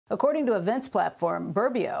According to events platform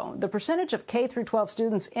Burbio, the percentage of K through 12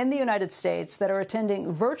 students in the United States that are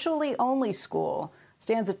attending virtually only school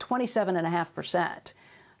stands at 27.5%.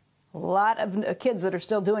 A lot of kids that are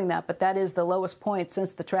still doing that, but that is the lowest point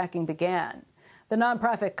since the tracking began. The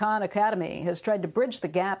nonprofit Khan Academy has tried to bridge the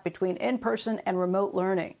gap between in-person and remote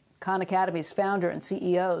learning. Khan Academy's founder and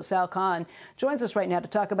CEO, Sal Khan, joins us right now to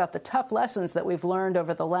talk about the tough lessons that we've learned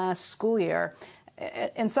over the last school year.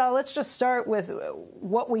 And Sal, let's just start with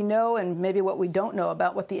what we know and maybe what we don't know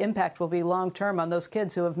about what the impact will be long term on those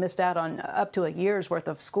kids who have missed out on up to a year's worth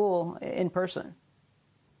of school in person.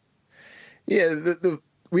 Yeah,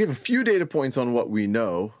 we have a few data points on what we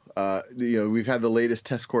know. We've had the latest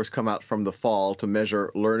test scores come out from the fall to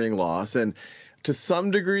measure learning loss, and to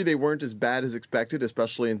some degree they weren't as bad as expected,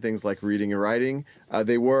 especially in things like reading and writing.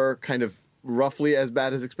 They were kind of roughly as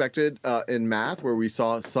bad as expected in math, where we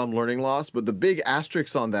saw some learning loss. But the big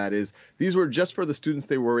asterisk on that is these were just for the students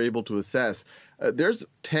they were able to assess. There's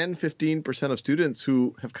 10-15% of students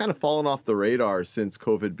who have kind of fallen off the radar since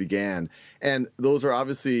COVID began. And those are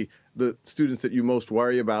obviously the students that you most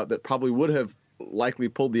worry about that probably would have likely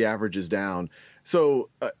pulled the averages down. So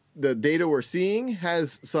the data we're seeing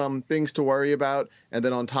has some things to worry about. And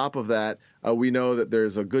then on top of that, we know that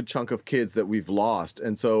there's a good chunk of kids that we've lost.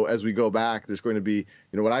 And so as we go back, there's going to be,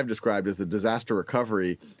 what I've described as a disaster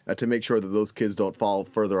recovery to make sure that those kids don't fall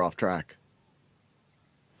further off track.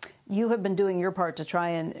 You have been doing your part to try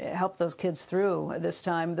and help those kids through this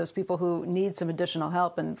time, those people who need some additional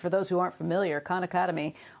help. And for those who aren't familiar, Khan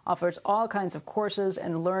Academy offers all kinds of courses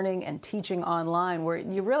and learning and teaching online, where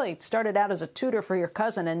you really started out as a tutor for your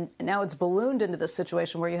cousin, and now it's ballooned into this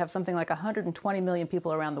situation where you have something like 120 million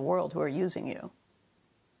people around the world who are using you.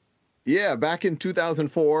 Yeah, back in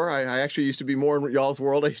 2004, I actually used to be more in y'all's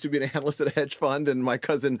world. I used to be an analyst at a hedge fund, and my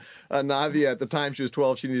cousin Nadia, at the time, she was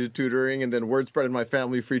 12, she needed tutoring, and then word spread in my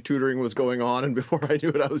family, free tutoring was going on, and before I knew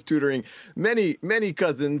it, I was tutoring many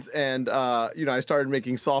cousins, and I started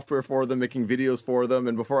making software for them, making videos for them,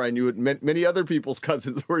 and before I knew it, many other people's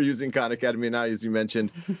cousins were using Khan Academy now, as you mentioned,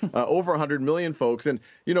 over 100 million folks. And,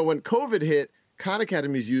 when COVID hit, Khan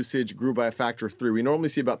Academy's usage grew by a factor of 3. We normally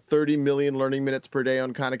see about 30 million learning minutes per day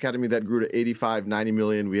on Khan Academy. That grew to 85, 90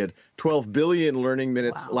 million. We had 12 billion learning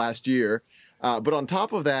minutes last year. But on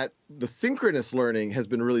top of that, the synchronous learning has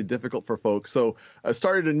been really difficult for folks. So I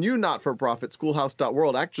started a new not-for-profit,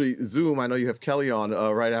 Schoolhouse.world. Actually, Zoom, I know you have Kelly on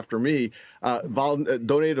right after me,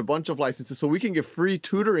 donated a bunch of licenses so we can give free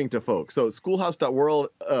tutoring to folks. So Schoolhouse.world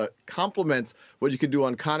complements what you can do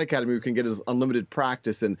on Khan Academy. You can get as unlimited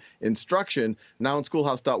practice and instruction. Now on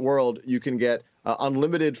Schoolhouse.world, you can get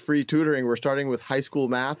unlimited free tutoring. We're starting with high school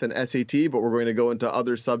math and SAT, but we're going to go into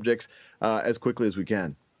other subjects as quickly as we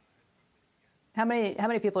can. How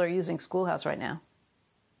many people are using Schoolhouse right now?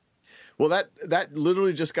 Well, that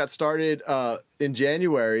literally just got started in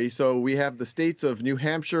January. So we have the states of New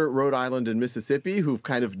Hampshire, Rhode Island, and Mississippi who've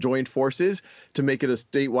kind of joined forces to make it a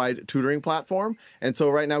statewide tutoring platform. And so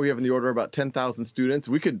right now we have in the order of about 10,000 students.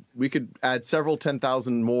 We could add several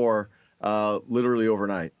 10,000 more literally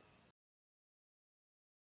overnight.